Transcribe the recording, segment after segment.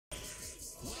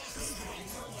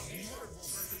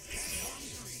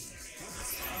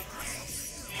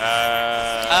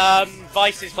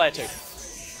Vice is player 2.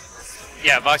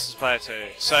 Yeah, Vice is player 2.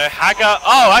 So Hagar.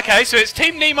 Oh, okay. So it's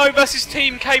Team Nemo versus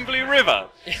Team Cane Blue River.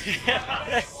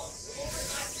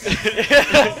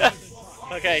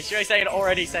 Okay, Shoryusengan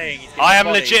already saying he's I am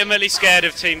body. legitimately scared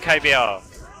of Team KBR.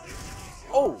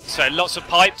 Oh! So lots of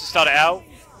pipe to start it out.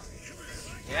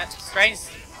 Yeah, Strain's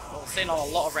sitting on a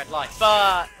lot of red light,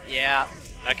 but yeah.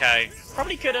 Okay.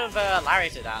 Probably could have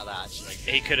lariated out of that, actually.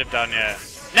 He could have done, yeah.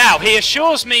 Now, he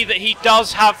assures me that he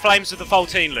does have Flames of the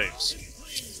Faultine loops.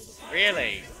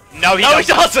 Really? No, he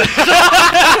doesn't!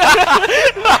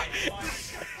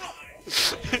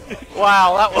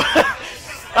 Wow,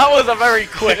 that was a very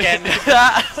quick end.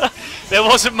 There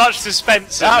wasn't much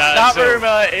suspense in that. That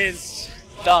rumour is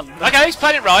done. Okay, he's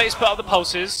played it right. He's put up the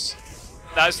pulses.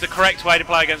 That is the correct way to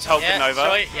play against Hulk and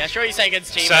Nova.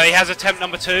 Shoryusengan's team. So he has attempt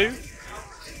number 2.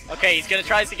 Okay, he's going to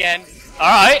try this again.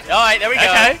 Alright. Alright, there we go.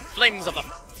 Okay. Flames of the...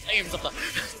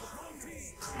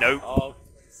 Nope. Oh.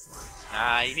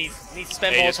 He needs to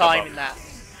spend He more just got time bumped.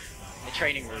 in the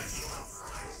training room.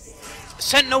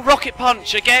 Sentinel Rocket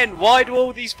Punch again. Why do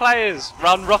all these players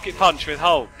run Rocket Punch with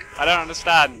Hulk? I don't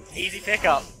understand. Easy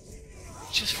pickup.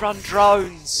 Just run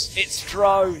drones. It's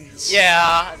drones.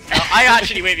 Yeah, no, I'm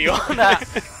actually with you on that.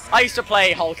 I used to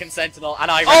play Hulk and Sentinel, and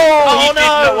I. He did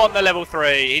not want the level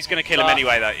 3. He's going to kill him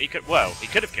anyway, though. He could. Well, he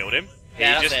could have killed him.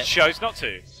 Yeah, he that's just it. chose not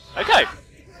to. Okay.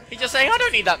 He's just saying, I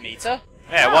don't need that meter.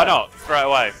 Yeah, why not? Throw it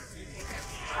away.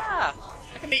 I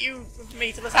can meet you with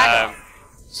meterless Hagar.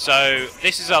 So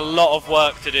this is a lot of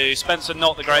work to do. Spencer,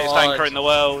 not the greatest anchor in the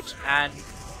world, and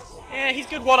yeah, he's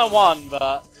good one-on-one,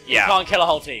 but he can't kill a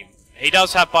whole team. He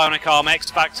does have Bionic Arm X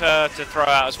Factor to throw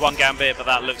out as one Gambit, but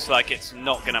that looks like it's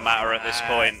not going to matter at this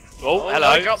point. Oh,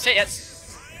 hello. He drops it,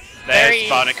 yes. There's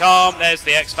Bionic Arm, there's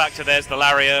the X Factor, there's the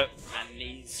Lariat. And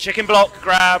he's... Chicken block,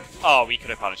 grab. Oh, we could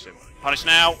have punished him. Punish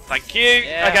now, thank you.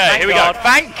 Yeah, okay, here we go.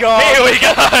 Thank God. Here we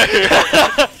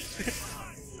go.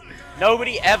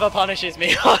 Nobody ever punishes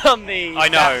me on the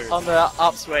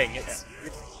upswing. It's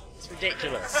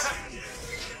ridiculous.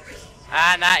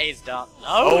 And that is done.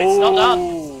 No, it's not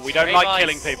done. We don't like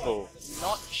killing people.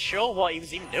 Not sure what he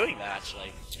was even doing there,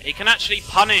 actually. He can actually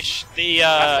punish the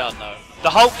done, though. the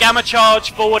Hulk Gamma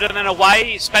Charge forward and then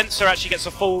away. Spencer actually gets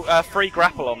a full free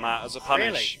grapple on that as a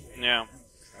punish. Really? Yeah.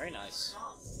 Very nice.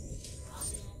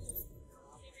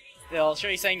 I'll show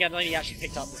you Shoryusengan only actually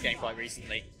picked up this game quite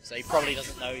recently, so he probably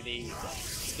doesn't know the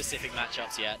specific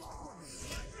matchups yet.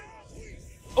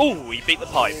 Oh, he beat the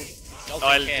pipe.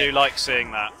 I kick. do like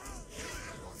seeing that.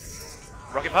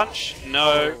 Rocket Punch?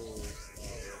 No.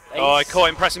 Oh, I caught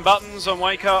him pressing buttons on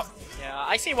Wake Up. Yeah,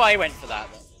 I see why he went for that.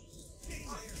 Though.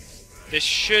 This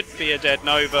should be a dead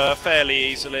Nova fairly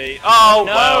easily. Oh,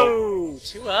 no! Well.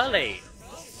 Too early.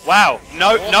 Wow,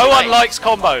 no one likes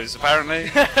combos,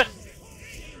 apparently.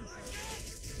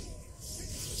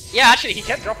 Yeah, actually, he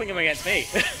kept dropping him against me.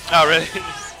 Oh, really?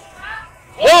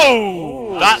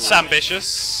 Whoa! Ooh. That's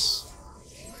ambitious.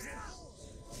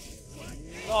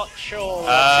 Not sure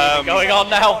what's going on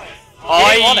now.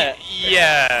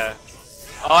 Yeah.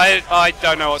 I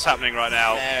don't know what's happening right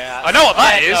now. Yeah, I know what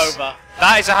that is. Over.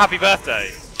 That is a happy birthday.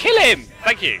 Kill him!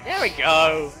 Thank you. There we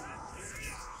go.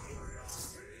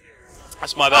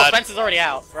 That's my bad. Oh, Spencer's already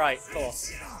out. Right, of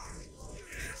course.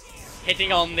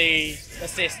 Hitting on the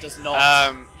assist does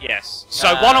not. Yes.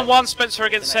 So one-on-one Spencer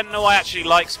against Sentinel. I actually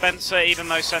like Spencer, even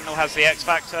though Sentinel has the X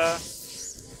Factor.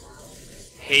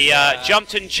 He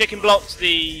jumped and chicken blocked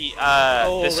the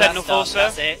Sentinel Forcer.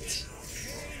 That's it.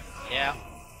 Yeah.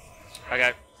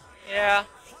 Okay. Yeah.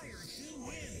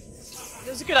 It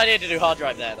was a good idea to do hard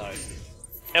drive there, though.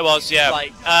 It was, yeah.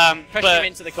 Like, push him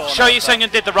into the corner.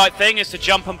 Shoryusengan did the right thing, is to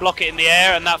jump and block it in the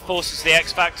air, and that forces the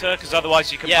X Factor, because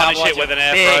otherwise you can punish it with an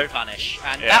air throw. Punish.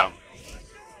 And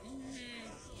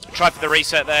try for the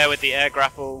reset there with the air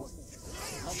grapple.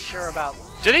 Not sure about...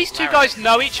 Do these two guys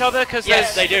know each other? Cause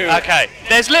yes, they do. Okay.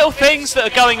 There's little things that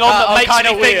are going on that makes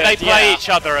me think they play each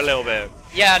other a little bit.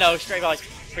 Yeah, no,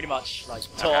 StrayVice pretty much like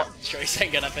taught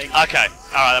Shoryusengan, I think. Okay.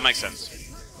 Alright, that makes sense.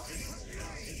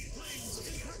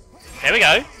 Here we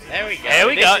go. There we go. Here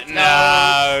we go.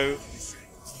 No.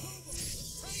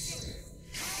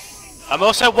 I'm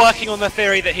also working on the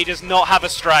theory that he does not have a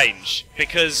Strange,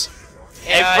 because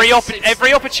every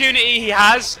opportunity he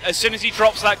has, as soon as he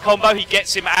drops that combo, he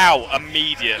gets him out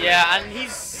immediately. Yeah, and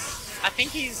I think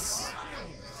he's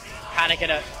panicking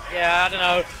it. Yeah, I don't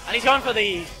know. And he's going for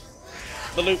the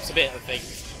loops a bit, I think.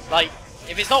 Like,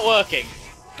 if it's not working,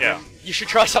 you should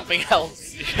try something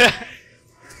else.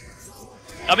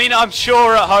 I mean, I'm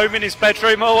sure at home in his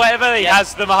bedroom or whatever, he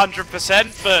has them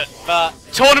 100%, but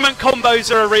tournament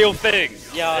combos are a real thing.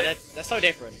 Yeah, they're so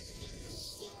different.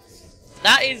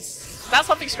 That is that's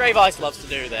something StrayVice loves to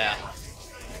do there.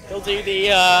 He'll do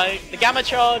the Gamma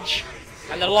Charge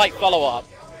and the light follow-up.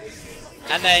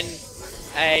 And then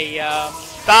a...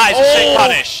 that is a sick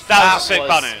punish. That was a sick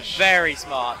punish. Very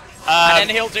smart. And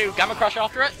then he'll do Gamma Crush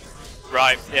after it.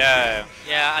 Right, yeah.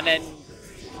 Yeah, and then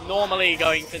normally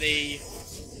going for the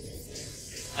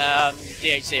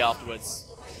DHC afterwards.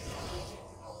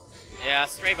 Yeah,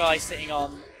 StrayVice sitting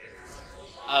on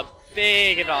a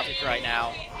big advantage right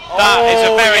now. That is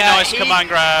a very nice command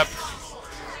grab.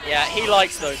 Yeah, he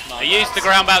likes those command He used the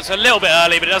ground bounce a little bit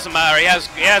early, but it doesn't matter. He has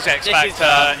X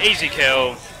Factor. Easy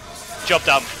kill. Job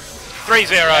done.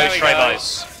 3-0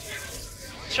 StrayVice.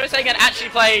 Shoryusengan actually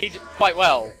played quite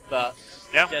well, but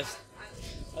yeah. just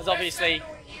as obviously